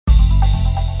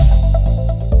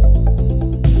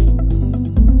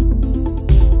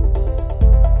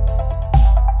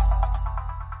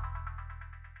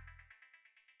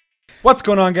What's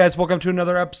going on, guys? Welcome to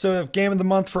another episode of Game of the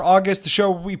Month for August, the show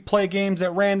where we play games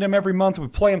at random every month. We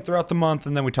play them throughout the month,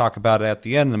 and then we talk about it at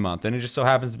the end of the month. And it just so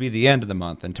happens to be the end of the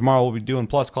month. And tomorrow we'll be doing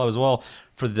Plus Club as well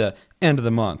for the end of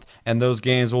the month. And those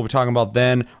games we'll be talking about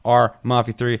then are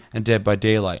Mafia 3 and Dead by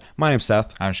Daylight. My name's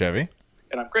Seth. I'm Chevy.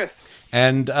 And I'm Chris.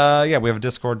 And we have a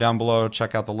Discord down below.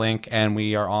 Check out the link. And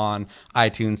we are on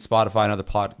iTunes, Spotify, and other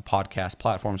podcast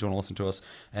platforms. You want to listen to us.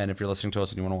 And if you're listening to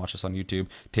us and you want to watch us on YouTube,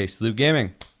 Tasty Loot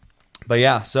Gaming. But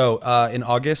yeah, so in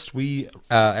August, we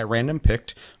at random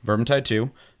picked Vermintide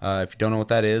 2. If you don't know what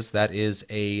that is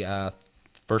a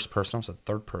first person, I said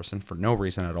third person for no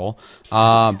reason at all.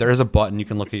 There is a button you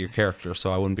can look at your character,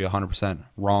 so I wouldn't be 100%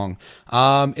 wrong.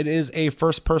 It is a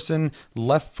first person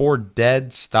Left 4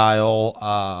 Dead style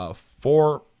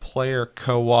 4-player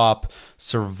co-op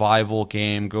survival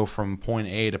game. Go from point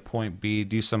A to point B,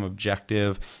 do some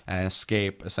objective and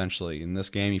escape, essentially. In this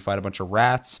game, you fight a bunch of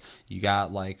rats. You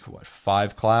got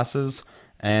 5 classes,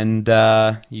 and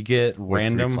you get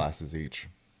random 3 classes each.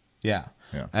 Yeah.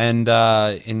 Yeah. And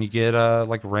you get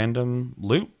random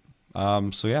loot.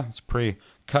 So yeah, it's pretty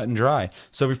cut and dry.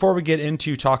 So before we get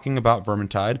into talking about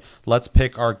Vermintide, let's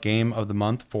pick our game of the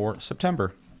month for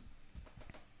September.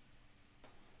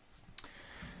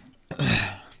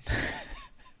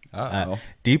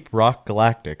 Deep Rock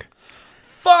Galactic.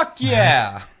 Fuck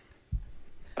yeah!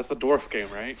 That's the dwarf game,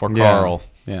 right? For Carl.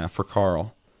 Yeah, for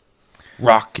Carl.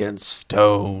 Rock and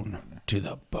stone to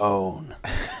the bone.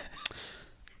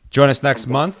 Join us next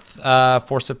month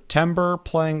for September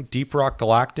playing Deep Rock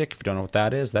Galactic. If you don't know what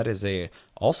that is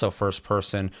also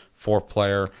first-person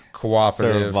 4-player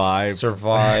cooperative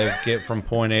survive, get from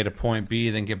point A to point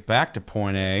B, then get back to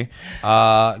point A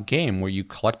game where you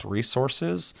collect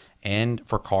resources and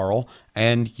for Carl,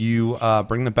 and you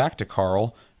bring them back to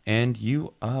Carl, and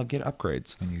you get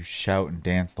upgrades. And you shout and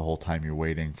dance the whole time you're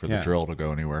waiting for the drill to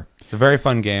go anywhere. It's a very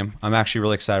fun game. I'm actually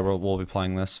really excited we'll be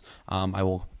playing this. I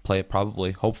will play it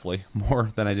hopefully, more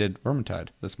than I did Vermintide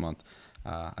this month.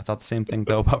 I thought the same thing,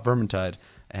 though, about Vermintide.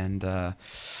 And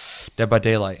Dead by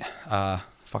Daylight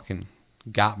fucking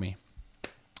got me.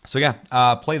 So yeah,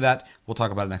 play that. We'll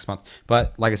talk about it next month.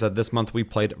 But like I said, this month we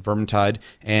played Vermintide.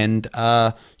 And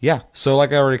so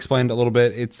like I already explained a little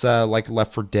bit, it's like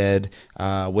Left 4 Dead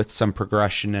with some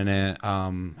progression in it,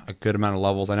 a good amount of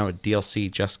levels. I know a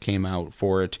DLC just came out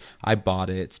for it. I bought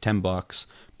it. It's $10.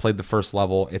 Played the first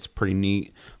level. It's pretty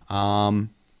neat. And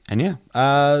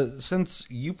yeah, since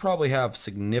you probably have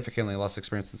significantly less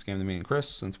experience in this game than me and Chris,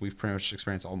 since we've pretty much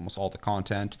experienced almost all the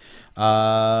content,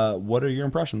 what are your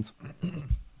impressions?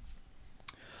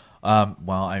 Well,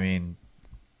 I mean,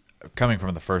 coming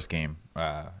from the first game,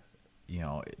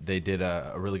 they did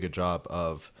a really good job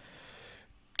of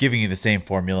giving you the same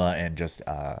formula and just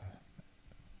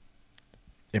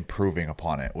improving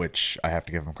upon it, which I have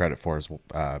to give them credit for as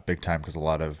big time, because a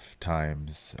lot of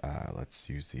times, let's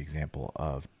use the example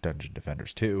of Dungeon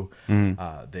Defenders 2,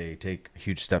 they take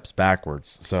huge steps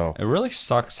backwards. So it really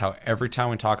sucks how every time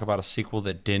we talk about a sequel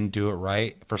that didn't do it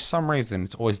right, for some reason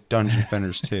it's always Dungeon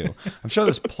Defenders 2. I'm sure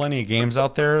there's plenty of games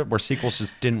out there where sequels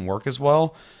just didn't work as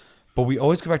well, but we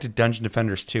always go back to Dungeon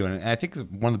Defenders 2, and I think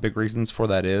one of the big reasons for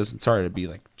that is, and sorry to be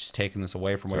just taking this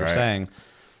away from what you're saying,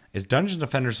 is Dungeon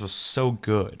Defenders was so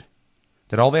good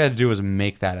that all they had to do was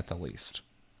make that at the least,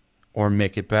 or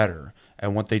make it better.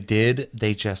 And what they did,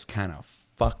 they just kind of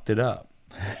fucked it up.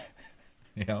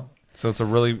 So it's a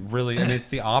really, really, and it's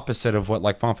the opposite of what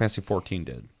Final Fantasy 14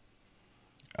 did.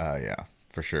 Yeah,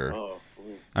 for sure. Oh.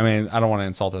 I mean, I don't want to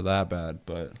insult it that bad,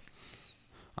 but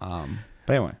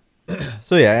anyway.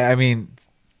 So yeah, I mean,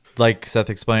 like Seth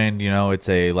explained, it's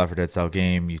a Left 4 Dead style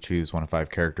game. You choose 1 of 5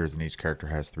 characters, and each character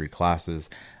has 3 classes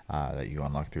that you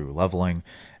unlock through leveling,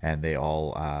 and they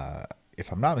all,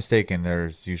 if I'm not mistaken,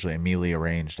 there's usually a melee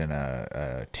arranged and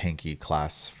a tanky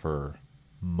class for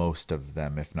most of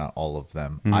them, if not all of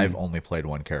them. I've only played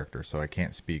 1 character, so I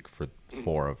can't speak for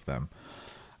 4 of them.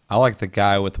 I like the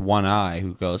guy with one eye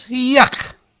who goes,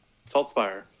 yuck!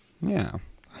 Saltspire. Yeah.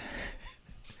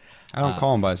 I don't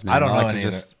call him by his name. I don't know like any to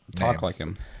of just the talk names. like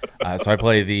him. So I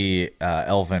play the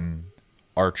elven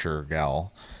archer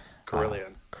gal.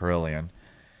 Carillion.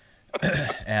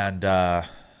 And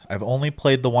I've only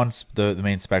played the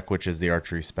main spec, which is the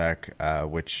archery spec,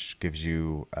 which gives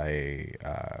you a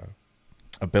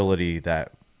ability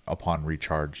that upon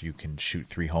recharge you can shoot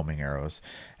 3 homing arrows,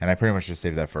 and I pretty much just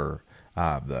saved that for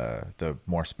the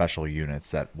more special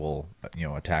units that will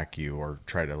attack you or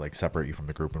try to separate you from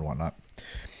the group and whatnot.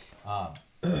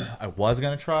 I was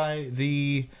gonna try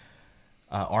the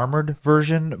armored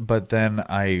version, but then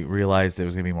I realized it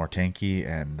was gonna be more tanky,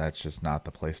 and that's just not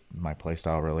my play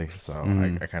style really. So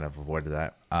I kind of avoided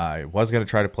that. I was gonna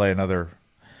try to play another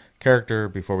character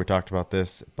before we talked about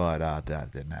this, but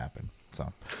that didn't happen.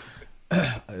 So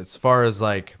as far as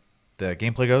like the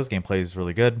gameplay goes, gameplay is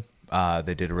really good.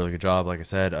 They did a really good job, like I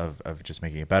said, of just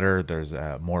making it better. There's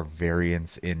more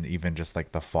variance in even just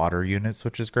like the fodder units,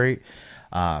 which is great.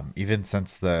 Even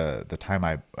since the time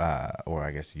or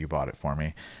I guess you bought it for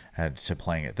me, to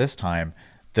playing it this time,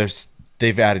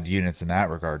 they've added units in that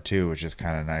regard too, which is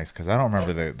kind of nice because I don't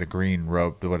remember the green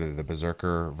rope, what are they, the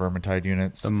berserker vermintide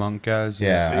units, The monk guys.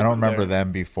 yeah, I don't remember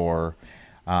them before.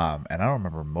 And I don't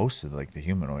remember most of like the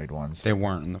humanoid ones. They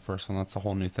weren't in the first one. That's a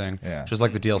whole new thing. Yeah. Just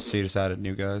like the DLC just added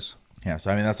new guys. Yeah,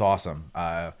 so I mean that's awesome.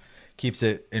 Keeps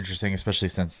it interesting, especially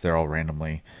since they're all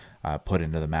randomly put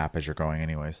into the map as you're going,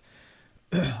 anyways.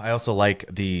 I also like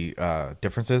the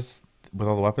differences with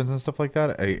all the weapons and stuff like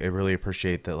that. I really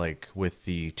appreciate that, like with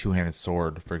the two-handed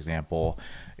sword, for example,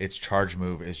 its charge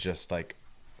move is just like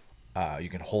you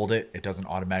can hold it, it doesn't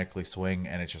automatically swing,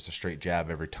 and it's just a straight jab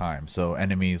every time. So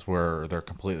enemies where they're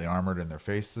completely armored and their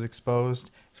face is exposed,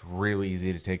 it's really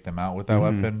easy to take them out with that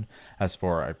weapon. As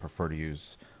for, I prefer to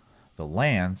use the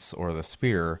lance or the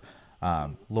spear, a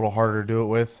little harder to do it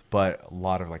with, but a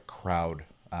lot of like crowd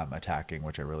attacking,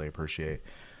 which I really appreciate.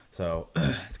 So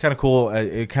it's kind of cool.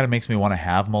 It kind of makes me want to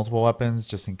have multiple weapons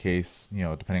just in case,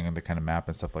 depending on the kind of map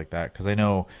and stuff like that. Because I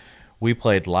know we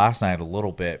played last night a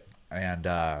little bit, and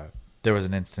there was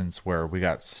an instance where we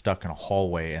got stuck in a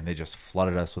hallway and they just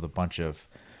flooded us with a bunch of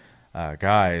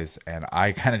guys, and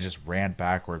I kind of just ran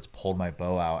backwards, pulled my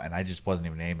bow out, and I just wasn't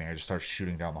even aiming. I just started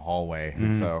shooting down the hallway.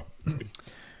 And so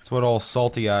That's what all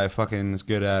Salty Eye fucking is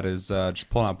good at, is just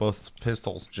pulling out both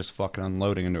pistols, just fucking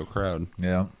unloading into a crowd.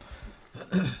 yeah.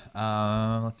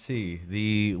 Let's see.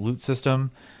 The loot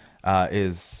system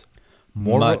is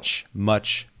Much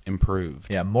improved.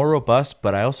 yeah, more robust,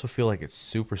 but I also feel like it's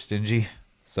super stingy.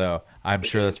 So I'm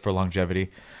sure that's for longevity.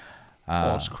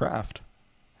 Well, it's craft.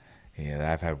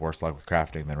 Yeah, I've had worse luck with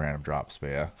crafting than random drops, but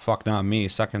yeah, Fuck not me.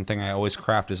 Second thing I always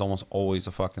craft is almost always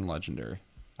a fucking legendary.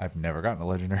 I've never gotten a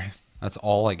legendary. That's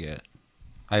all I get.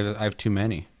 I have too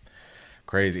many.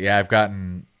 Crazy. Yeah,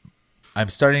 I'm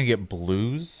starting to get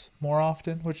blues more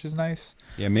often, which is nice.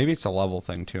 Yeah, maybe it's a level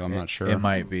thing too. I'm not sure. It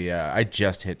might be. I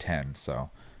just hit 10, so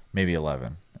maybe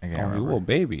 11. I can't Oh, you remember. little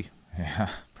baby. Yeah,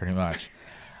 pretty much.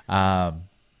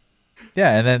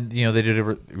 Yeah, and then they did a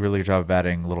really good job of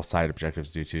adding little side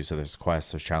objectives too. So there's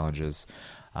quests, there's challenges.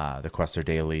 The quests are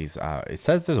dailies. It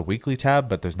says there's a weekly tab,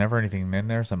 but there's never anything in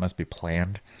there, so it must be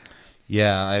planned.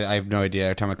 Yeah, I have no idea.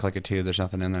 Every time I click it too, there's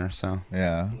nothing in there. So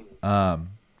Yeah.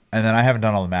 And then I haven't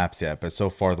done all the maps yet, but so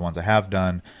far the ones I have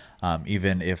done,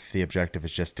 even if the objective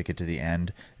is just to get to the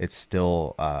end, it's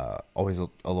still always a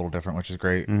little different, which is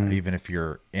great. Even if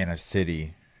you're in a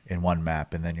city in one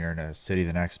map and then you're in a city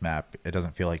the next map, it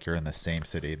doesn't feel like you're in the same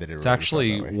city. it's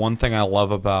actually one thing I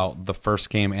love about the first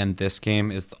game and this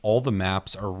game is all the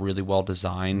maps are really well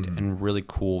designed and really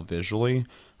cool visually,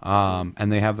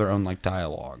 and they have their own like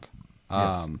dialogue.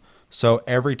 Yes. So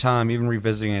every time, even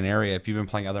revisiting an area, if you've been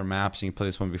playing other maps and you play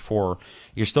this one before,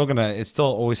 it still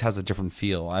always has a different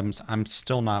feel. I'm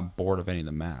still not bored of any of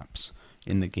the maps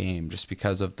in the game just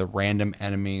because of the random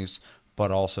enemies,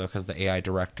 but also because the AI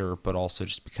director, but also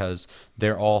just because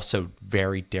they're all so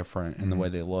very different in the way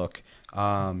they look.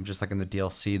 Just like in the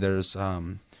DLC, there's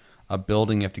a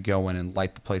building you have to go in and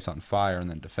light the place on fire and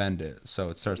then defend it. So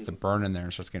it starts to burn in there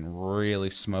and starts getting really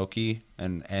smoky,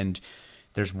 and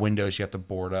there's windows you have to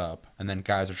board up, and then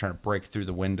guys are trying to break through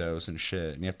the windows and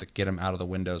shit, and you have to get them out of the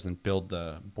windows and build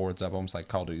the boards up, almost like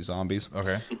Call of Duty Zombies.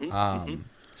 Okay.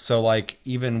 So like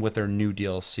even with their new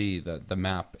DLC, the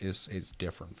map is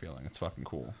different feeling. It's fucking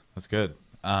cool. That's good.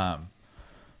 Let's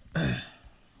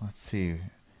see.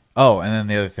 Oh, and then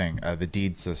the other thing, the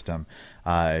deed system.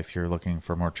 If you're looking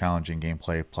for more challenging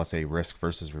gameplay plus a risk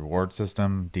versus reward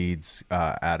system, deeds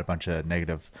add a bunch of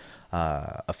negative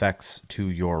effects to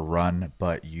your run,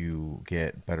 but you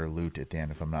get better loot at the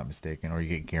end, if I'm not mistaken, or you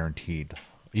get guaranteed.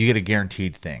 You get a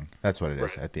guaranteed thing. That's what it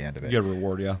is at the end of it. You get a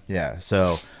reward, yeah. Yeah.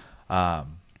 So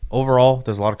overall,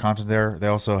 there's a lot of content there. They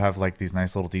also have like these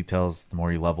nice little details. The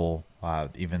more you level,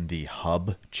 even the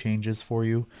hub changes for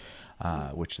you,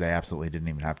 which they absolutely didn't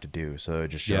even have to do. So it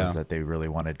just shows that they really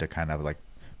wanted to kind of like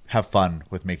have fun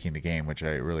with making the game, which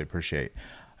I really appreciate.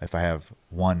 If I have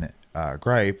one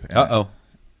gripe,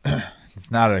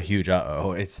 it's not a huge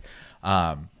it's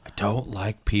I don't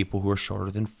like people who are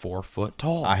shorter than 4 foot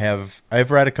tall.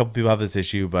 I've read a couple people have this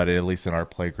issue, but at least in our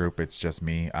play group, it's just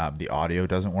me. The audio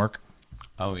doesn't work.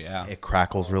 Oh yeah, It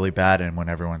crackles really bad, and when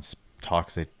everyone's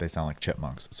talks, they sound like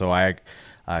chipmunks. So I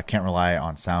can't rely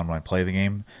on sound when I play the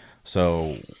game.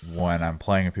 So when I'm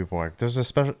playing and people are like, "There's a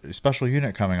special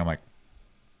unit coming," I'm like,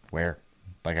 "Where?"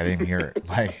 Like I didn't hear it.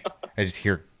 Like I just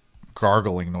hear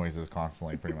gargling noises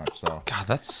constantly, pretty much. So God,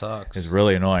 that sucks. it's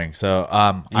really annoying. So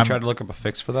You tried to look up a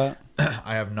fix for that?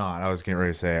 I have not. I was getting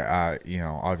ready to say,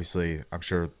 obviously, I'm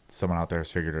sure someone out there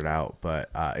has figured it out, but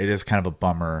it is kind of a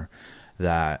bummer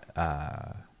that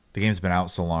the game's been out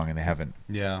so long and they haven't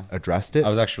Yeah. addressed it. I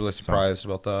was actually really surprised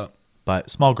about that. But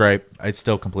small gripe, it's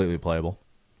still completely playable.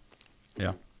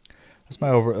 Yeah.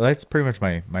 That's pretty much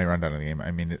my rundown of the game.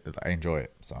 I mean, I enjoy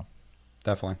it. So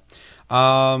Definitely.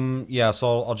 Yeah,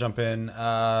 so I'll jump in.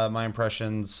 My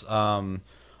impressions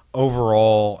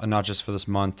overall, and not just for this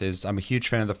month, is I'm a huge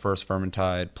fan of the first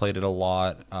Vermintide. Played it a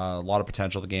lot of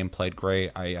potential. The game played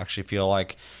great. I actually feel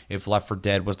like if Left 4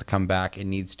 Dead was to come back, it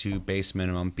needs to base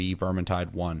minimum be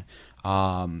Vermintide 1.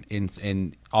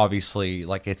 In obviously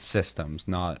like its systems,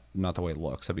 not the way it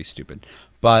looks. That'd be stupid.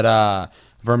 But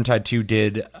Vermintide 2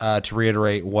 did, to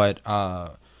reiterate what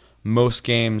most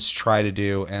games try to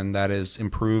do, and that is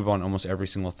improve on almost every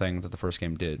single thing that the first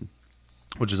game did,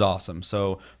 which is awesome.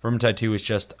 So Vermintide 2 is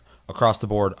just across the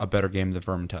board a better game than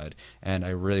Vermintide, and I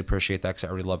really appreciate that because I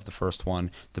already loved the first one.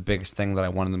 The biggest thing that I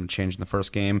wanted them to change in the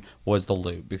first game was the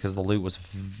loot, because the loot was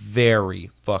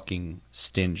very fucking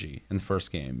stingy in the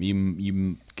first game.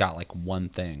 You got like one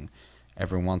thing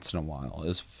every once in a while.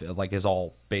 Is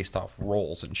all based off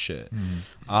rolls and shit,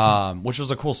 which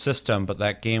was a cool system, but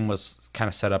that game was kind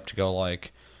of set up to go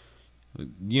like,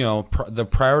 the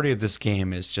priority of this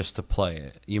game is just to play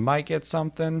it. You might get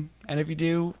something, and if you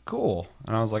do, cool.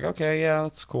 And I was like, okay, yeah,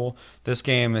 that's cool. This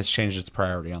game has changed its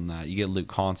priority on that. You get loot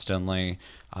constantly,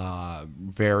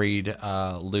 varied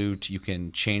loot. You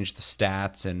can change the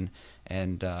stats and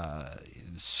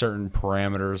certain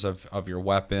parameters of your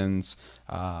weapons.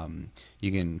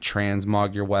 You can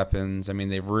transmog your weapons. I mean,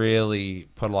 they've really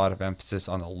put a lot of emphasis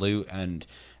on the loot, and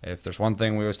if there's one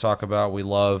thing we always talk about, we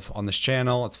love on this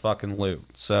channel, it's fucking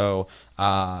loot. So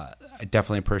I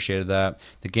definitely appreciated that.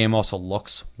 The game also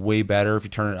looks way better if you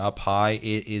turn it up high.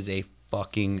 It is a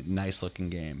fucking nice looking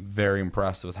game. Very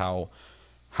impressed with how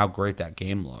great that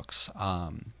game looks.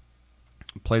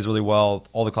 It plays really well.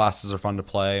 All the classes are fun to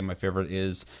play. My favorite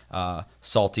is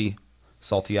Salty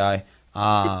Eye,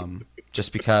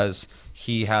 just because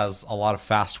he has a lot of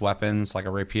fast weapons like a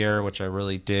rapier, which I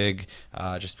really dig,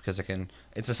 just because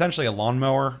it's essentially a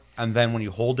lawnmower, and then when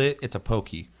you hold it, it's a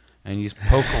pokey, and you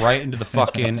poke right into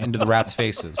the rats'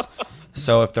 faces.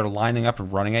 So if they're lining up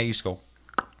and running at you, you just go,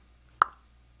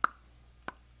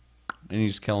 and you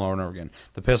just kill them over and over again.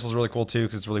 The pistol's really cool too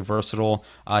because it's really versatile.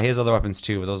 He has other weapons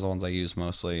too, but those are the ones I use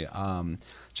mostly.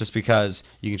 Just because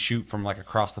you can shoot from like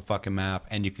across the fucking map,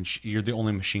 and you're the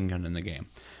only machine gun in the game.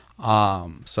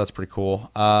 So that's pretty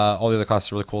cool. All the other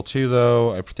classes are really cool too,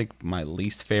 though. I think my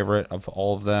least favorite of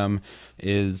all of them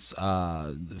is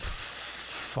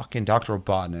fucking Dr.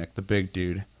 Robotnik, the big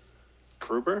dude.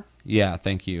 Kruber? Yeah,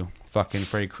 thank you. Fucking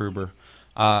Freddy Krueger.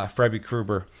 Freddy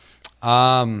Krueger.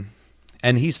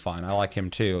 And he's fine. I like him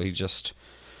too.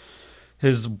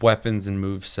 His weapons and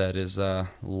moveset is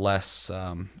less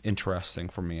interesting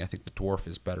for me. I think the dwarf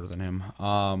is better than him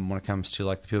when it comes to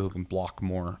like the people who can block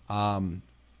more.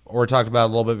 Or we talked about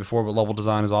it a little bit before, but level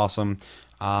design is awesome.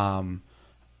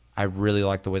 I really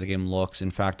like the way the game looks.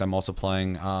 In fact, I'm also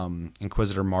playing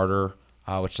Inquisitor Martyr,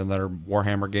 which is another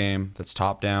Warhammer game that's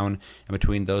top down. And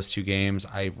between those two games,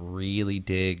 I really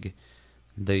dig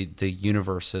the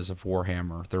universes of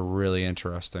Warhammer. They're really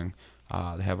interesting.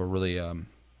 They have a really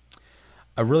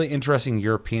interesting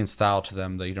European style to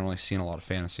them that you don't really see in a lot of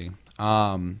fantasy.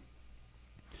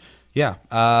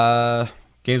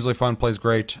 Game's really fun, plays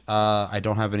great. I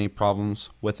don't have any problems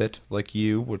with it like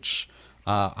you, which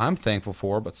I'm thankful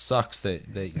for, but sucks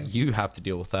that you have to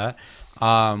deal with that.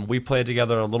 We played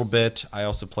together a little bit. I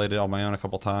also played it on my own a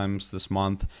couple times this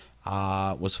month.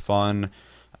 It was fun.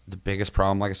 The biggest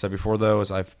problem, like I said before, though,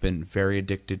 is I've been very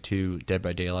addicted to Dead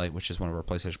by Daylight, which is one of our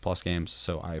PlayStation Plus games.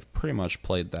 So I've pretty much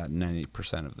played that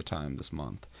 90% of the time this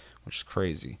month, which is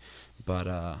crazy. But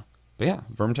yeah,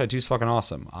 Vermintide 2 is fucking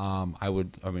awesome. I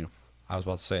was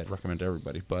about to say I'd recommend to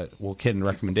everybody, but we'll get into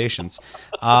recommendations.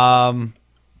 And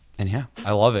yeah,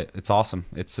 I love it. It's awesome.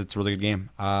 It's a really good game.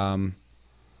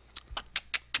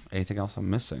 Anything else I'm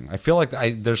missing? I feel like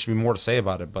there should be more to say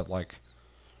about it, but like,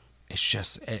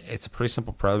 it's a pretty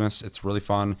simple premise. It's really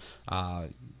fun.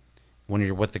 When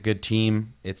you're with a good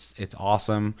team, it's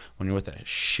awesome. When you're with a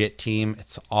shit team,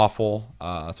 it's awful.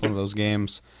 It's one of those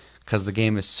games because the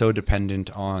game is so dependent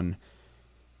on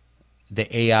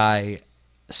the AI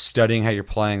studying how you're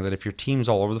playing that if your team's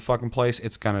all over the fucking place,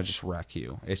 it's gonna just wreck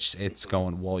you. It's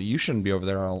going, well, you shouldn't be over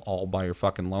there all by your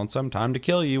fucking lonesome. Time to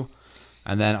kill you.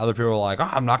 And then other people are like, oh,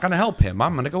 I'm not gonna help him.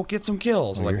 I'm gonna go get some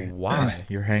kills. Well, like, why?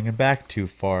 You're hanging back too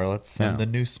far. Let's send the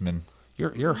nooseman.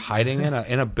 You're hiding in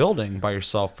a building by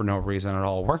yourself for no reason at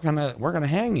all. We're gonna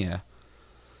hang you.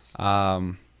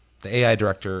 The AI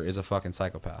director is a fucking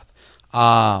psychopath.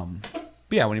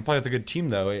 But yeah, when you play with a good team,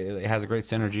 though, it has a great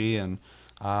synergy and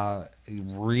it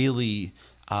really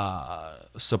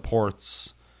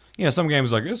supports. You know, some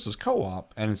games like this is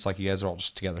co-op, and it's like you guys are all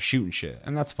just together shooting shit,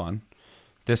 and that's fun.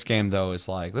 This game, though, is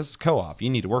like, this is co-op. You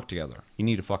need to work together. You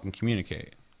need to fucking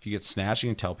communicate. If you get snatched, you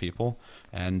can tell people,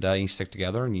 and you stick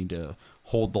together, and you need to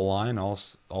hold the line, all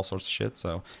sorts of shit.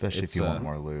 So especially if you want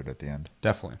more loot at the end.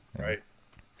 Definitely. Yeah. Right.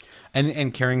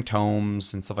 And carrying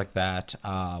tomes and stuff like that,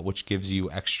 which gives you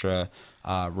extra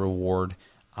reward,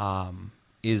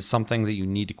 is something that you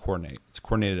need to coordinate. It's a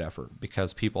coordinated effort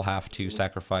because people have to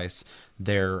sacrifice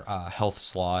their health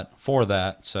slot for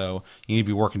that. So you need to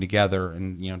be working together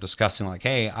and, you know, discussing like,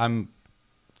 hey, I'm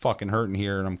fucking hurting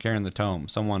here and I'm carrying the tome.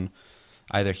 Someone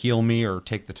either heal me or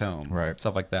take the tome. Right.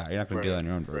 Stuff like that. You're not going to do that on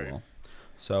your own very Right. well.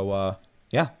 So,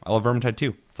 yeah, I love Vermintide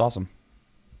 2. It's awesome.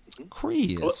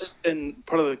 Chris. Well, and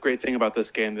part of the great thing about this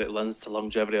game that lends to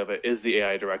longevity of it is the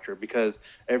AI director, because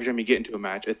every time you get into a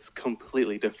match, it's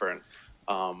completely different.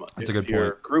 That's a good If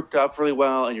you're point. grouped up really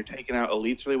well and you're taking out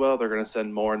elites really well, they're going to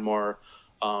send more and more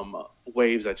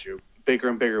waves at you, bigger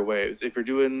and bigger waves. If you're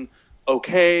doing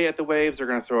okay at the waves, they're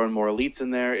going to throw in more elites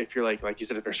in there. If you're like you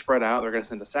said, if they're spread out, they're going to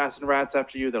send assassin rats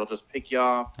after you that'll just pick you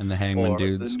off. And the hangman or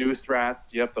dudes. the noose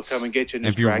rats. Yep, they'll come and get you. And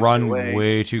If just you drag run you away.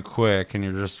 way too quick and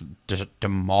you're just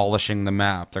demolishing the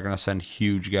map, they're gonna send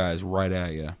huge guys right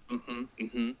at you.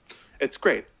 It's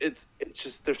great. It's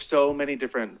just there's so many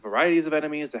different varieties of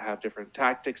enemies that have different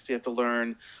tactics you have to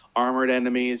learn. Armored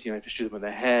enemies, you know, if you shoot them in the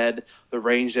head. The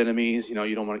ranged enemies, you know,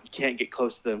 you can't get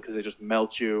close to them because they just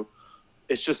melt you.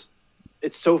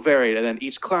 It's so varied, and then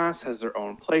each class has their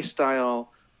own play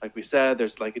style. Like we said,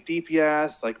 there's like a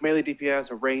DPS, like melee DPS,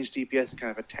 a ranged DPS, and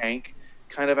kind of a tank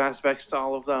kind of aspects to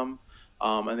all of them.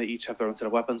 And they each have their own set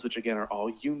of weapons, which again are all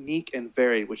unique and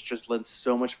varied, which just lends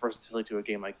so much versatility to a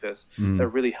game like this. That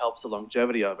really helps the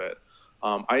longevity of it.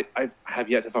 I have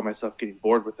yet to find myself getting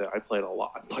bored with it. I played a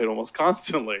lot. I played almost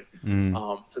constantly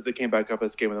since it came back up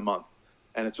as Game of the Month.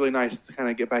 And it's really nice to kind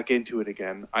of get back into it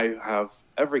again. I have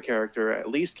every character at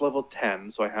least level 10,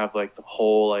 so I have like the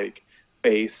whole like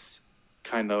base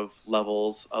kind of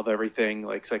levels of everything,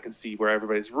 like so I can see where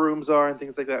everybody's rooms are and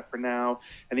things like that for now.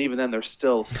 And even then, there's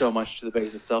still so much to the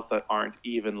base itself that aren't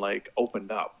even like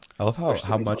opened up. I love how There's so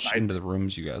many much side- into the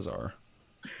rooms you guys are,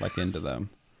 like into them.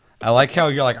 I like how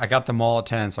you're like, I got them all at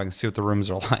 10, so I can see what the rooms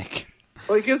are like.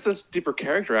 Well, it gives us deeper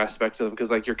character aspects to them because,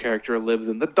 like, your character lives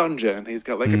in the dungeon. He's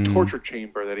got like a torture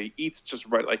chamber that he eats just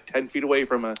right, like 10 feet away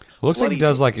from a. Looks like he bloody-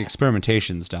 does like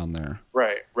experimentations down there.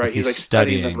 Right. like He's he's like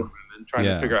studying studying. them and trying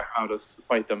Yeah. to figure out how to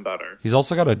fight them better. He's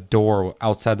also got a door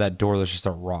outside that door that's just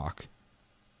a rock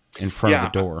in front of Yeah.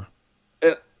 the door.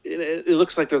 It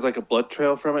looks like there's like a blood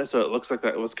trail from it, so it looks like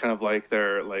that was kind of like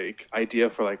their like idea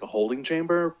for like a holding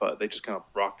chamber, but they just kind of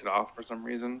rocked it off for some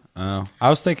reason. Oh, I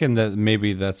was thinking that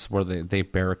maybe that's where they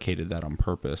barricaded that on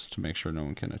purpose to make sure no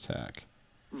one can attack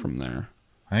from there.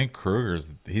 I think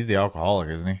he's the alcoholic,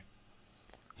 isn't he?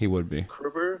 He would be.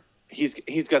 Kruber, he's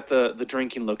got the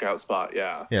drinking lookout spot,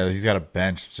 yeah. Yeah, he's got a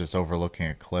bench just overlooking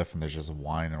a cliff, and there's just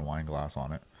wine and a wine glass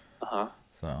on it. Uh-huh.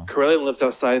 So Corellian lives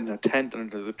outside in a tent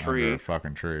under the tree. under a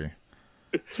fucking tree.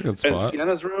 It's a good And spot.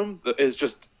 Sienna's room is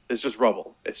just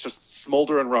rubble. It's just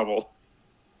smolder and rubble.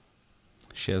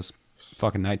 She has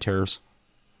fucking night terrors.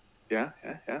 Yeah.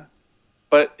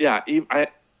 But yeah,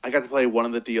 I got to play one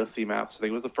of the DLC maps. I think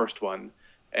it was the first one.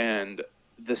 And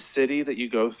the city that you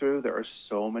go through, there are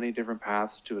so many different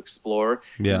paths to explore.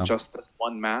 Yeah. In just this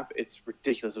one map, it's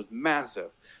ridiculous. It was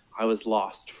massive. I was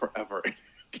lost forever.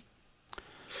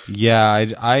 Yeah,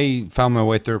 I found my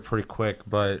way through it pretty quick,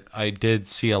 but I did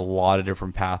see a lot of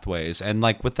different pathways. And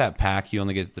like with that pack, you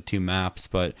only get the 2 maps,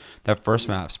 but that first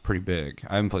map's pretty big.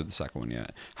 I haven't played the second one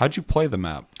yet. How'd you play the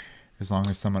map? As long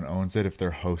as someone owns it, if they're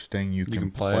hosting, you can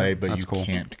can play play, it? but That's you cool.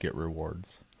 can't get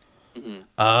rewards.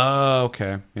 Oh,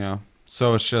 okay. Yeah.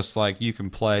 So it's just like you can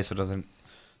play, so it doesn't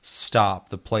stop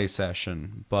the play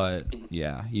session. But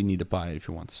yeah, you need to buy it if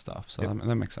you want the stuff. So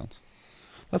that makes sense.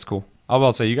 That's cool. I was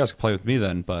about to say, you guys could play with me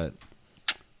then, but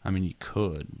I mean, you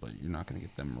could, but you're not going to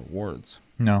get them rewards.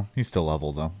 No, he's still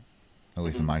level though. At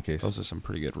least in my case. Those are some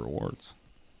pretty good rewards.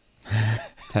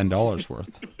 $10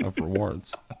 worth of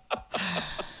rewards.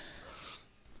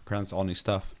 Apparently, it's all new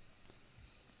stuff.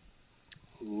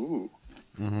 Ooh.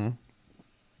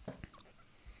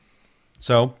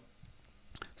 So,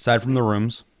 aside from the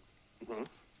rooms,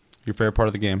 your favorite part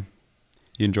of the game,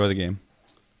 you enjoy the game.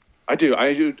 I do.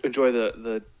 I do enjoy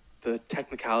the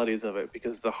technicalities of it,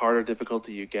 because the harder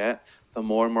difficulty you get, the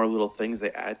more and more little things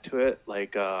they add to it.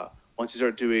 Like once you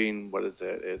start doing, what is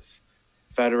it? It's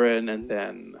veteran and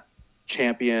then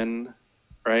champion,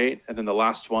 right? And then the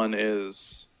last one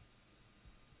is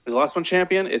the last one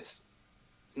champion? It's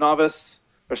novice.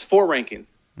 There's 4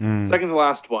 rankings. Second to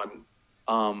last one,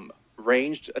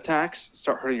 ranged attacks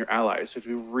start hurting your allies. So you have to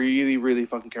be really, really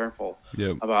fucking careful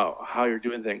about how you're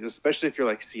doing things, especially if you're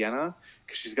like Sienna,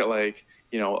 because she's got like,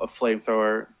 you know, a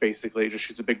flamethrower, basically just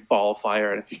shoots a big ball of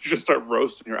fire, and if you just start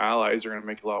roasting your allies, you're gonna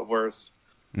make it a lot worse.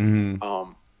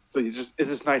 So it's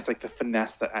just nice, like the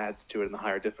finesse that adds to it in the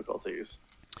higher difficulties.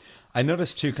 I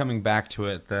noticed too, coming back to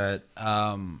it, that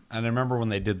and I remember when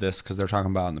they did this, because they're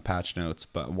talking about it in the patch notes,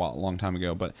 but a long time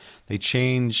ago, but they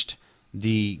changed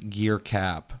the gear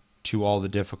cap to all the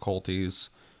difficulties,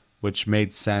 which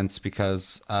made sense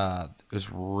because it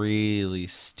was really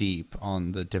steep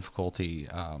on the difficulty.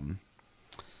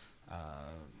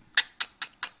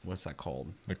 What's that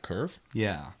called? The curve?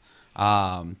 Yeah.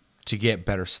 To get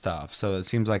better stuff. So it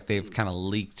seems like they've kind of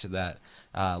leaked that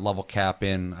level cap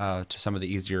in to some of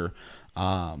the easier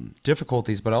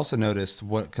difficulties. But I also noticed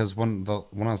because when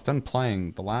I was done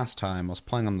playing the last time, I was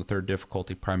playing on the 3rd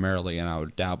difficulty primarily, and I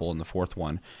would dabble in the 4th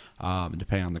one,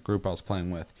 depending on the group I was playing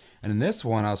with. And in this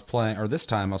one, this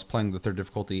time I was playing the 3rd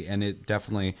difficulty, and it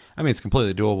definitely, I mean, it's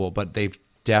completely doable, but they've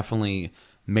definitely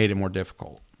made it more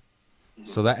difficult.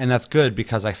 So that's good,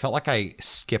 because I felt like I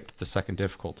skipped the 2nd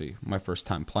difficulty my first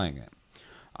time playing it.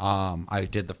 I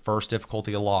did the 1st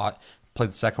difficulty a lot, played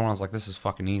the 2nd one, I was like, this is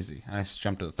fucking easy. And I just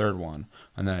jumped to the 3rd one,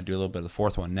 and then I do a little bit of the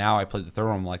 4th one. Now I played the 3rd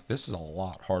one, I'm like, this is a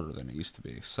lot harder than it used to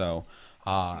be. So,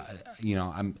 you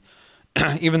know, I'm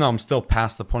even though I'm still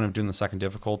past the point of doing the 2nd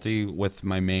difficulty with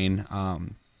my main, I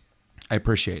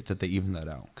appreciate that they evened that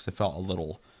out, because it felt a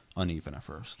little uneven at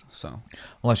first. So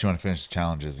Unless you want to finish the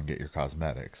challenges and get your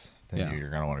cosmetics, then Yeah. you're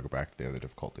going to want to go back to the other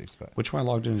difficulties. But which one I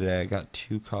logged in today, I got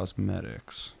 2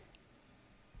 cosmetics.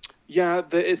 Yeah,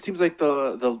 it seems like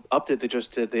the update they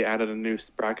just did, they added a new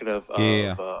bracket of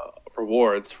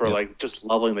rewards for like just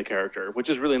leveling the character, which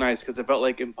is really nice, because it felt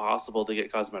like impossible to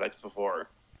get cosmetics before.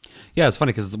 Yeah, it's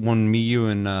funny because when me, you,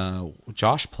 and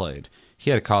Josh played, he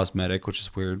had a cosmetic, which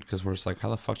is weird because we're just like, how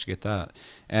the fuck did you get that?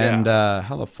 And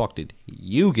how the fuck did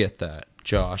you get that,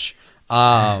 Josh?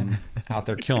 Out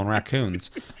there killing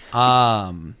raccoons.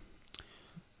 But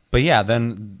yeah,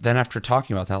 then after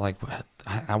talking about that, like,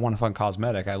 I want a fun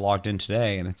cosmetic. I logged in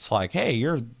today, and it's like, hey,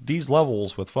 you're these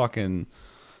levels with fucking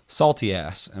salty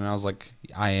ass. And I was like,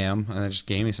 I am. And it just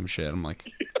gave me some shit. I'm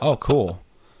like, oh, cool.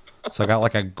 So I got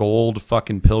like a gold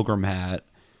fucking pilgrim hat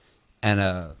and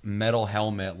a metal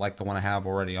helmet like the one I have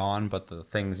already on, but the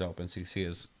thing's open so you see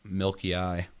his milky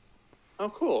eye. Oh,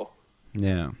 cool.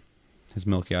 Yeah. His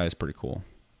milky eye is pretty cool.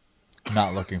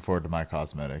 not looking forward to my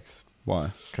cosmetics.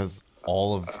 Why? Because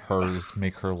all of hers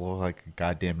make her look like a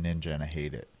goddamn ninja, and I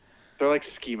hate it. They're like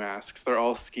ski masks. They're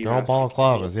all ski They're all masks.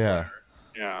 balaclavas, yeah.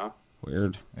 Yeah.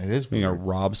 Weird. It is You gonna weird.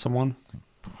 rob someone?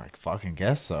 I fucking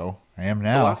guess so. I am The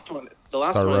now. last one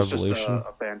Star is just Revolution.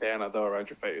 a bandana though around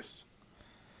your face.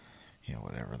 Yeah,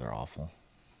 whatever. They're awful.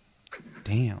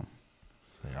 Damn.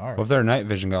 They are. What if they're night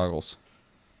vision goggles?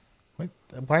 Wait,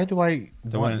 why do I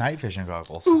want one- night vision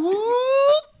goggles?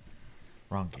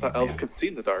 Wrong game. Thought elves man. could see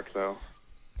in the dark though.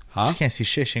 Huh? She can't see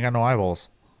shit. She ain't got no eyeballs.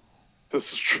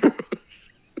 This is true.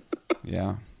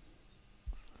 Yeah.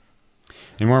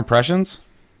 Any more impressions?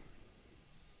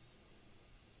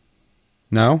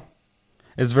 No?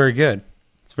 It's very good.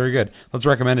 It's very good. Let's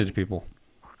recommend it to people.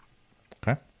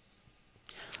 Okay.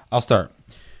 I'll start.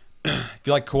 If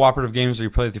you like cooperative games where you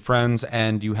play with your friends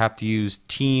and you have to use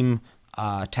team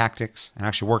tactics and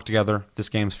actually work together, this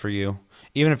game's for you.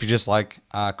 Even if you just like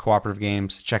cooperative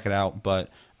games, check it out. But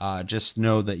just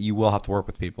know that you will have to work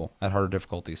with people at harder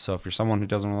difficulties. So if you're someone who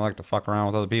doesn't really like to fuck around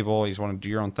with other people, you just want to do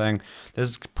your own thing, this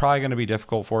is probably going to be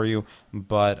difficult for you.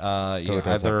 But So it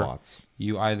does have bots. but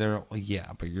you're going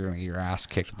to get your ass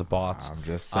kicked with the bots. I'm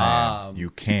just saying. You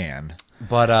can.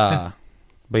 But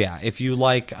yeah, if you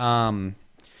liked Left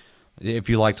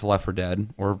 4 Dead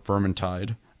or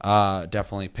Vermintide,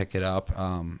 definitely pick it up.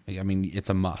 I mean, it's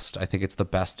a must. I think it's the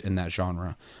best in that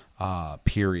genre.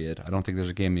 Period. I don't think there's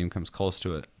a game that even comes close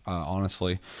to it.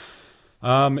 Honestly.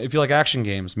 If you like action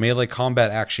games, melee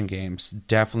combat action games,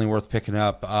 definitely worth picking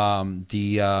up.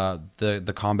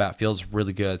 The combat feels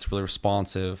really good. It's really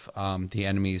responsive. The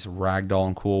enemies ragdoll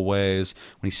in cool ways.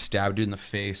 When you stab a dude in the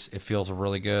face, it feels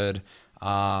really good.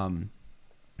 And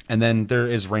And then there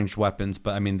is ranged weapons,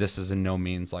 but I mean, this is in no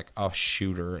means like a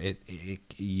shooter.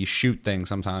 You shoot things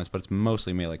sometimes, but it's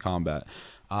mostly melee combat.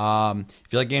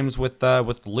 If you like games with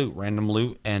loot, random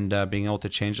loot, and being able to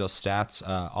change those stats,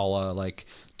 a la like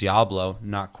Diablo,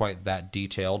 not quite that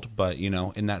detailed, but you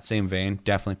know, in that same vein,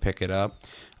 definitely pick it up.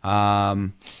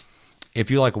 If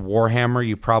you like Warhammer,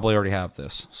 you probably already have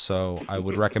this, so I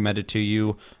would recommend it to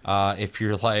you. If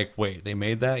you're like, wait, they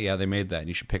made that? Yeah, they made that, and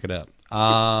you should pick it up.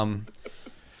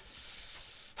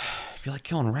 If you like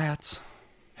killing rats,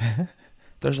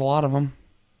 there's a lot of them.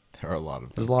 There are a lot of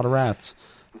them. There's a lot of rats.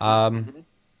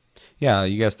 Yeah,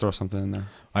 you guys throw something in there.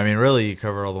 I mean, really, you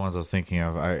cover all the ones I was thinking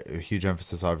of. A huge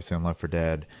emphasis, obviously, on Left 4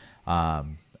 Dead.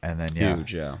 And then, yeah.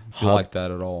 Huge, yeah. If you like that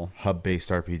at all.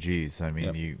 Hub-based RPGs. I mean,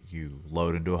 Yep. you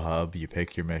load into a hub, you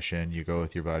pick your mission, you go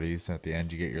with your buddies, and at the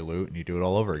end you get your loot, and you do it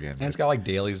all over again. And it's got like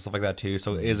dailies and stuff like that too.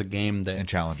 So it is a game that And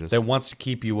challenges. that wants to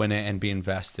keep you in it and be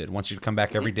invested. Wants you to come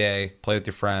back every day, play with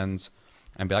your friends,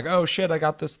 and be like, "Oh shit, I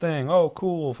got this thing. Oh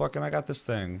cool, fucking I got this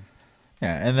thing."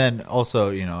 Yeah, and then also,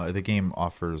 you know, the game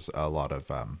offers a lot of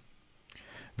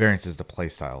variances to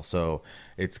playstyle. So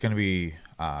it's going to be,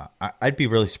 I'd be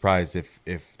really surprised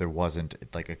if there wasn't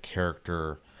like a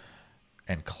character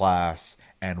and class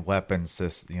and weapons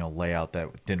layout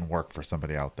that didn't work for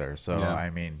somebody out there. So, Yeah.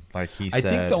 I mean, like he I said,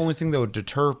 think the only thing that would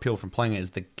deter people from playing it is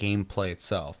the gameplay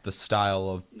itself, the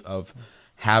style of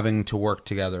having to work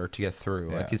together to get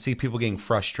through. I Yeah. could see people getting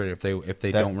frustrated if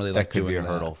they don't really that like could doing be a that.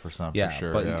 hurdle for some, Yeah, for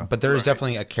sure. but but there is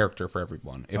definitely a character for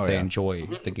everyone if they enjoy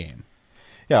the game.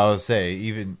 Yeah, I would say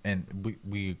even, and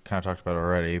we kind of talked about it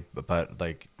already, but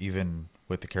like even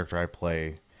with the character I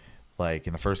play, like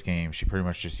in the first game, she pretty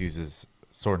much just uses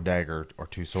sword and dagger or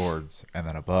two swords and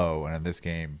then a bow. And in this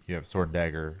game, you have sword and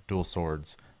dagger, dual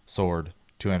swords, sword,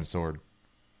 two-handed sword,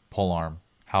 polearm,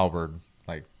 halberd,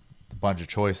 like a bunch of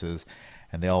choices,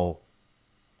 and they all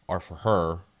are for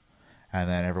her. And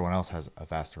then everyone else has a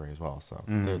vast array as well. So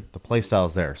the play style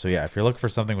is there. So yeah, if you're looking for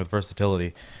something with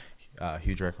versatility,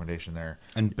 huge recommendation there.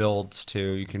 And builds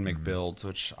too. You can make builds,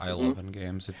 which I love in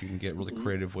games. If you can get really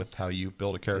creative with how you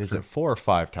build a character. Is it 4 or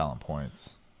 5 talent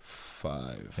points?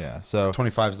 5? Yeah, so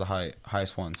 25 is the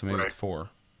highest one, so maybe Right. it's 4.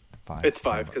 5, It's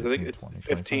 5 because I think 15, it's 20,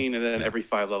 15, and then every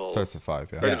 5 levels. starts at 5.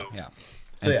 Yeah. Right. Yeah, yeah.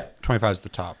 So And yeah. 25 is the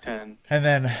top. 10. And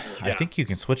then I Yeah. think you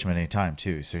can switch them at any time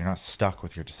too, so you're not stuck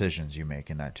with your decisions you make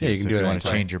in that too. Yeah, you can so do if it you want to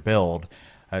anytime. change your build,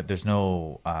 there's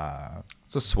no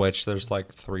It's a switch. There's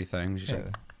like 3 things. You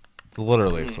should- it's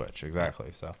literally a switch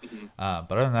exactly. So,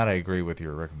 but other than that, I agree with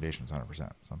your recommendations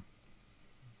 100%. So.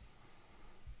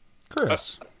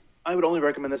 Chris. I would only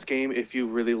recommend this game if you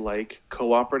really like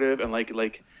cooperative and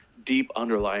like deep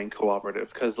underlying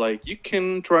cooperative, because like you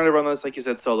can try to run this like you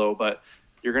said solo, but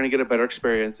you're gonna get a better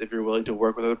experience if you're willing to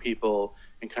work with other people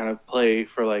and kind of play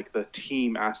for like the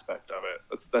team aspect of it.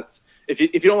 That's if you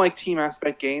don't like team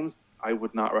aspect games, I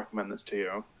would not recommend this to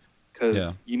you, because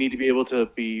Yeah. you need to be able to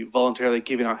be voluntarily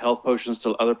giving out health potions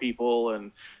to other people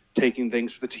and taking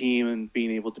things for the team and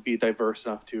being able to be diverse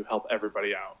enough to help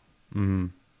everybody out.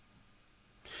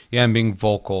 Yeah, and being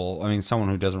vocal. I mean, someone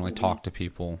who doesn't really talk to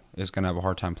people is going to have a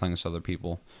hard time playing with other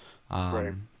people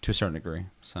Right. to a certain degree.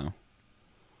 So,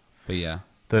 but yeah.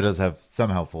 Though it does have some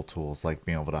helpful tools like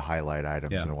being able to highlight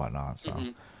items Yeah. and whatnot.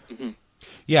 So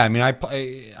Yeah, I mean, I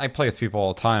play with people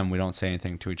all the time. We don't say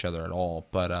anything to each other at all,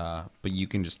 but you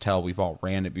can just tell we've all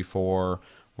ran it before.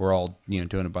 We're all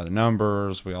doing it by the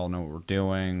numbers. We all know what we're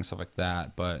doing, stuff like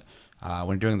that. But when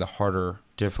you're doing the harder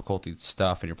difficulty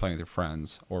stuff and you're playing with your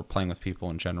friends or playing with people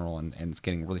in general, and it's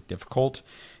getting really difficult,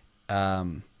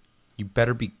 you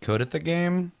better be good at the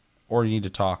game, or you need to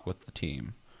talk with the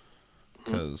team.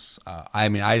 Because I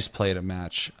mean, I just played a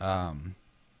match, and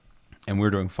we were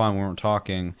doing fine. We weren't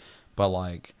talking. But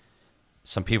like,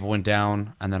 some people went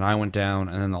down, and then I went down,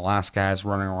 and then the last guy's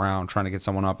running around trying to get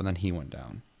someone up, and then he went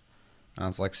down. And I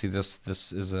was like, see, this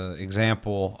is an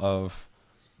example of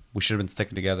we should have been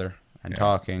sticking together and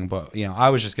talking. But I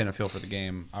was just getting a feel for the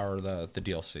game or the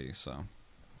DLC. So,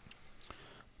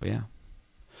 but yeah.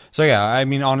 So yeah, I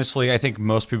mean, honestly, I think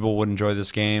most people would enjoy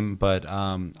this game, but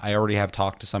I already have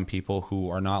talked to some people who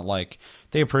are not like,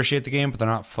 they appreciate the game, but they're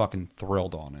not fucking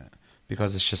thrilled on it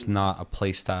because it's just not a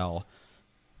play style.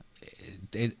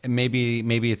 Maybe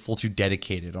it's a little too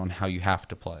dedicated on how you have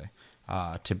to play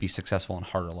to be successful in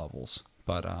harder levels,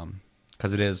 but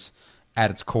because it is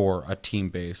at its core a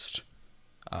team-based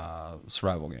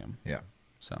survival game. yeah.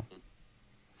 So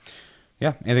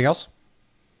yeah, anything else?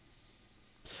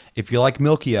 If you like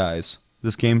Milky Eyes,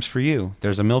 this game's for you.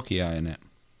 There's a Milky Eye in it.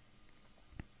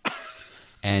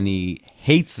 And he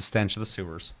hates the stench of the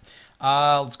sewers.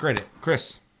 Let's grade it.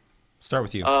 Chris, start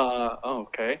with you.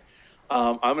 Okay.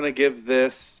 I'm gonna give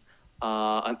this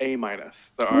an A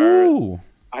minus. There are, Ooh.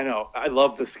 I know, I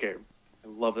love this game. I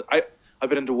love it. I've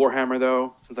been into Warhammer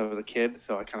though since I was a kid,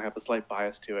 so I kind of have a slight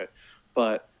bias to it.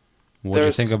 But What'd you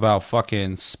there's, think about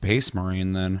fucking Space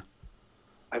Marine then?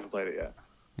 I haven't played it yet.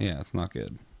 Yeah, it's not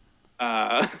good.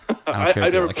 Uh, I don't care I if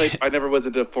you never like played. it. I never was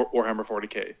into Warhammer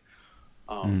 40k.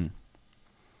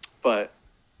 But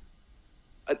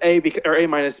an A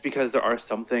minus because there are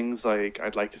some things like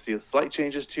I'd like to see slight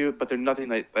changes to, but they're nothing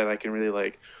that I can really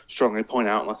like strongly point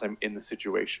out unless I'm in the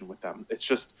situation with them. It's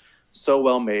just so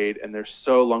well made, and there's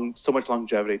so much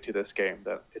longevity to this game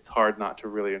that it's hard not to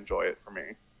really enjoy it for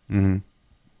me.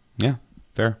 Yeah,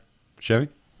 fair. Chevy?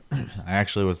 I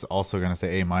actually was also going to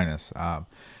say A minus.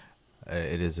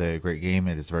 It is a great game.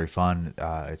 It is very fun.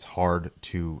 It's hard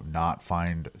to not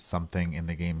find something in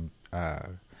the game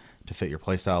to fit your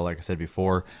playstyle. Like I said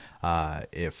before,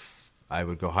 if I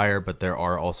would go higher, but there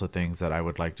are also things that I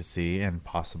would like to see, and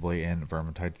possibly in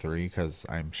Vermintide 3, because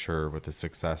I'm sure with the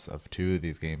success of 2 of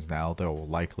these games now, they'll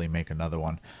likely make another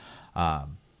one.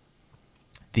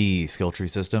 The skill tree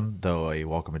system, though a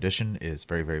welcome addition, is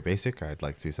very, very basic. I'd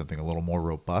like to see something a little more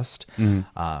robust.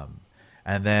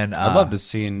 And then I'd love to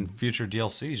see in future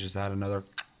DLCs just add another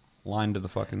line to the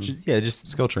fucking just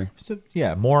skill tree. So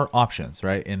yeah, more options,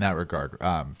 right, in that regard.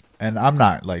 And I'm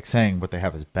not like saying what they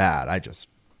have is bad.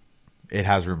 It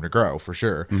has room to grow for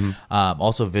sure.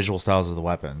 Also, visual styles of the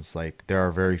weapons. Like there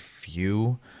are very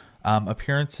few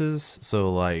appearances, so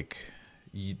like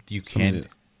you can't.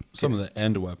 Some of the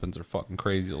end weapons are fucking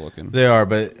crazy looking. They are,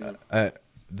 but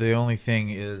the only thing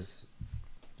is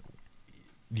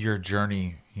your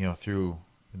journey, through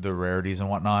the rarities and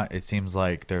whatnot. It seems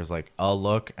like there's like a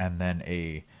look and then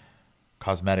a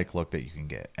cosmetic look that you can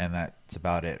get, and that's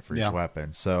about it for each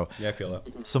weapon. So Yeah, I feel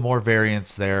that. some more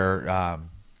variants there.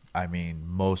 I mean,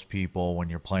 most people, when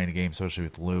you're playing a game, especially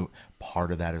with loot,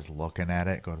 part of that is looking at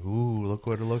it, going, "Ooh, look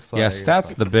what it looks like." Yes,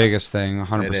 that's the biggest thing,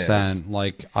 100%. is.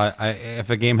 Like, if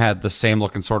a game had the same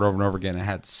looking sword over and over again and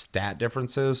had stat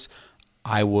differences,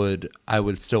 I would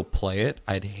still play it.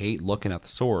 I'd hate looking at the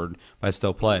sword, but I'd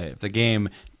still play it. If the game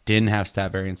didn't have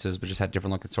stat variances, but just had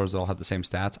different looking swords that all had the same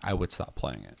stats, I would stop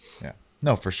playing it. Yeah,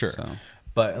 no, for sure. So.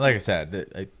 But like I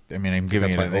said, I mean, I'm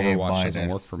giving That's it why an A Overwatch doesn't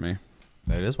minus. work for me.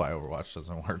 That is why Overwatch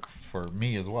doesn't work for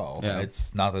me as well. Yeah.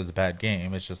 It's not that it's a bad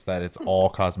game. It's just that it's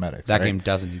all cosmetics. That right? game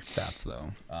doesn't need stats,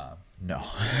 though. No.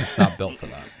 It's not built for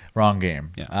that. Wrong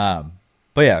game. Yeah.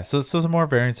 But yeah, so some more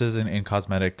variances in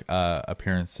cosmetic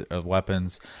appearance of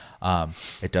weapons.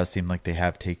 It does seem like they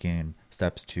have taken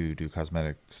steps to do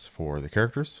cosmetics for the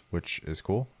characters, which is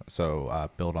cool. So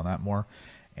build on that more.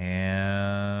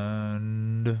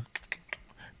 And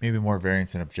maybe more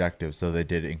variance and objectives. So they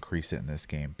did increase it in this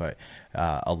game. But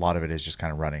a lot of it is just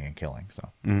kind of running and killing. So,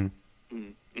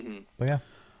 But yeah.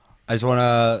 I just want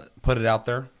to put it out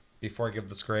there before I give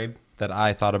this grade that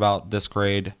I thought about this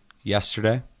grade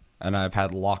yesterday, and I've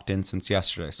had locked in since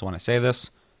yesterday. So when I say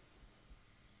this,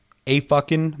 A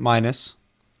fucking minus.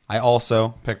 I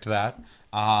also picked that.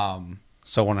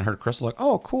 So when I heard Crystal like,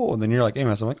 oh cool, and then you're like A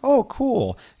minus, I'm like, oh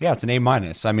cool. Yeah, it's an A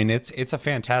minus. I mean, it's a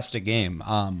fantastic game.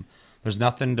 There's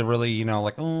nothing to really,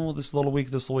 like, oh, this little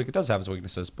weak, this little weak. It does have its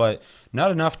weaknesses, but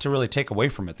not enough to really take away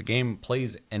from it. The game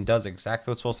plays and does exactly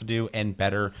what it's supposed to do and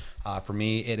better. For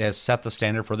me, it has set the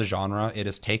standard for the genre. It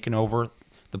has taken over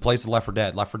the place of Left 4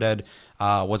 Dead. Left 4 Dead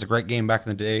was a great game back in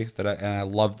the day, and I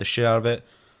loved the shit out of it.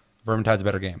 Vermintide's a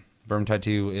better game. Vermintide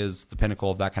 2 is the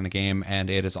pinnacle of that kind of game, and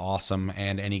it is awesome.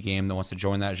 And any game that wants to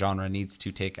join that genre needs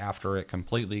to take after it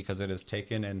completely, because it has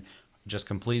taken and just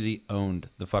completely owned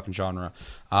the fucking genre.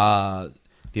 The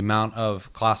amount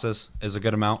of classes is a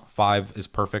good amount. 5 is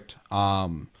perfect. A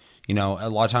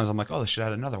lot of times I'm like, oh, they should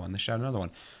add another one. They should add another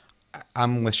one.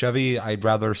 I'm with Chevy. I'd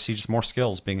rather see just more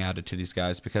skills being added to these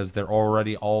guys, because they're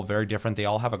already all very different. They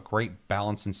all have a great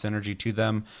balance and synergy to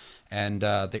them. And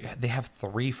they have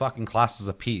 3 fucking classes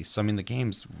apiece. I mean, the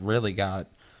game's really got,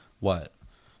 what,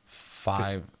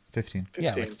 5... 15.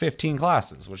 Yeah, like 15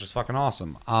 classes, which is fucking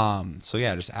awesome. So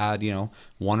yeah, just add,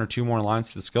 1 or 2 more lines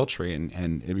to the skill tree,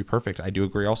 and it'd be perfect. I do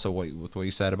agree also with what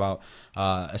you said about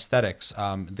aesthetics.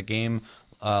 The game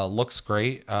looks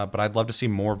great, but I'd love to see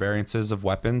more variances of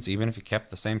weapons, even if you kept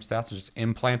the same stats and just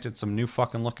implanted some new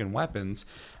fucking looking weapons.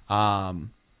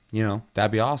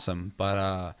 That'd be awesome.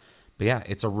 But yeah,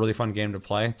 it's a really fun game to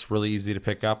play. It's really easy to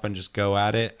pick up and just go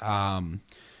at it.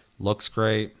 Looks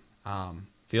great.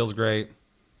 Feels great.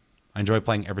 I enjoy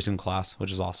playing every single class,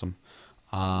 which is awesome.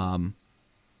 And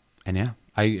yeah,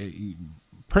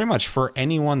 pretty much for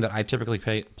anyone that I typically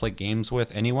play games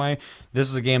with anyway, this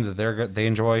is a game that they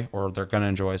enjoy or they're going to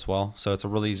enjoy as well. So it's a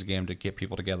really easy game to get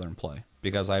people together and play,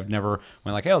 because I've never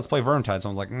went like, hey, let's play Vermintide.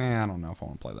 Someone's like, nah, I don't know if I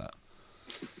want to play that.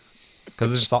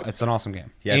 Because it's an awesome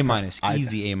game. Yeah, A-,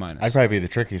 easy A-. I'd probably be the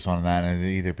trickiest one in that, and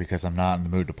either because I'm not in the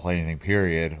mood to play anything,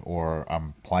 period, or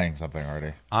I'm playing something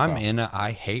already. I'm in a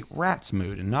I hate rats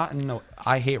mood, and not in the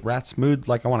I hate rats mood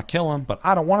like I want to kill them, but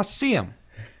I don't want to see them.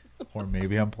 Or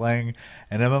maybe I'm playing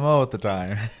an MMO at the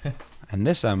time. And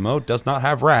this MMO does not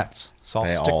have rats, so I'll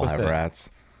They stick all with have it.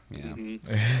 rats. Yeah,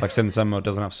 it's like saying this MMO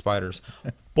doesn't have spiders.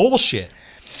 Bullshit.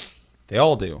 They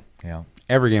all do. Yeah,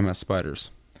 Every game has spiders.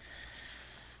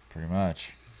 pretty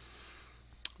much.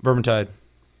 Vermintide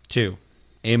 2,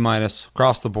 A-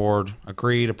 across the board,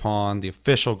 agreed upon, the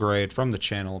official grade from the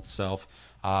channel itself.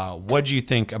 What do you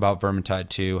think about Vermintide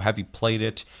 2? Have you played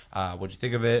it? What do you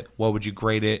think of it? What would you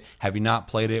grade it? Have you not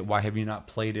played it? Why have you not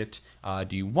played it?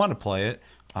 Do you want to play it?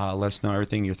 Let us know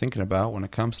everything you're thinking about when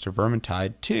it comes to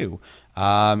Vermintide 2.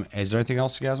 Is there anything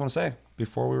else you guys want to say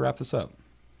before we wrap this up?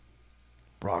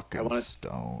 Rock and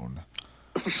stone.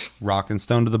 Rock and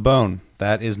Stone to the Bone.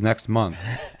 That is next month,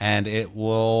 and it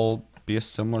will be a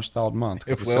similar styled month.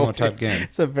 It's a similar type game,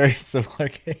 It's a very similar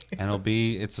game. and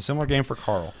it's a similar game for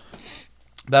Carl.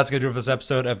 That's gonna do it for this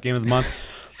episode of Game of the Month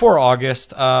for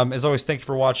August. As always, thank you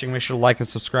for watching. Make sure to like and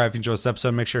subscribe if you enjoyed this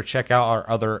episode. Make sure to check out our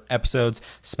other episodes,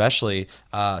 especially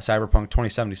Cyberpunk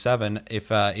 2077.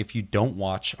 If you don't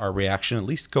watch our reaction, at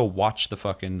least go watch the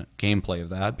fucking gameplay of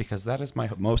that, because that is my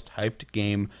most hyped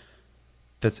game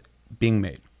that's being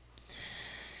made.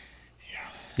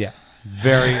 Yeah.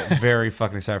 Very, very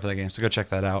fucking excited for that game. So go check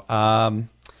that out.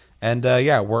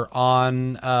 We're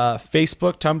on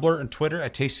Facebook, Tumblr, and Twitter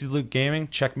at Tasty Loot Gaming.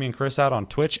 Check me and Chris out on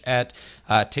Twitch at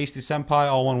Tasty Senpai,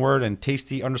 all one word, and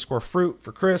Tasty_fruit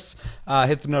for Chris.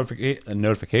 Hit the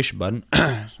notification button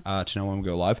to know when we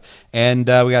go live. And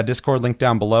we got a Discord link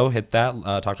down below. Hit that.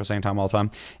 Talk to us anytime, all the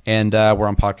time. And we're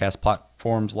on podcast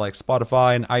platforms like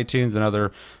Spotify and iTunes and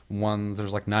other ones.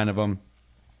 There's like 9 of them.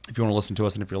 If you want to listen to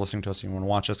us, and if you're listening to us and you want to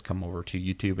watch us, come over to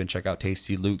YouTube and check out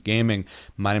Tasty Loot Gaming.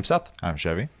 My name's Seth. I'm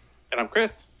Chevy. And I'm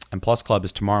Chris. And Plus Club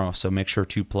is tomorrow, so make sure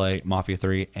to play Mafia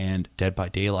 3 and Dead by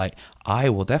Daylight. I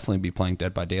will definitely be playing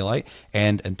Dead by Daylight.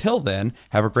 And until then,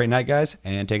 have a great night, guys,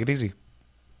 and take it easy.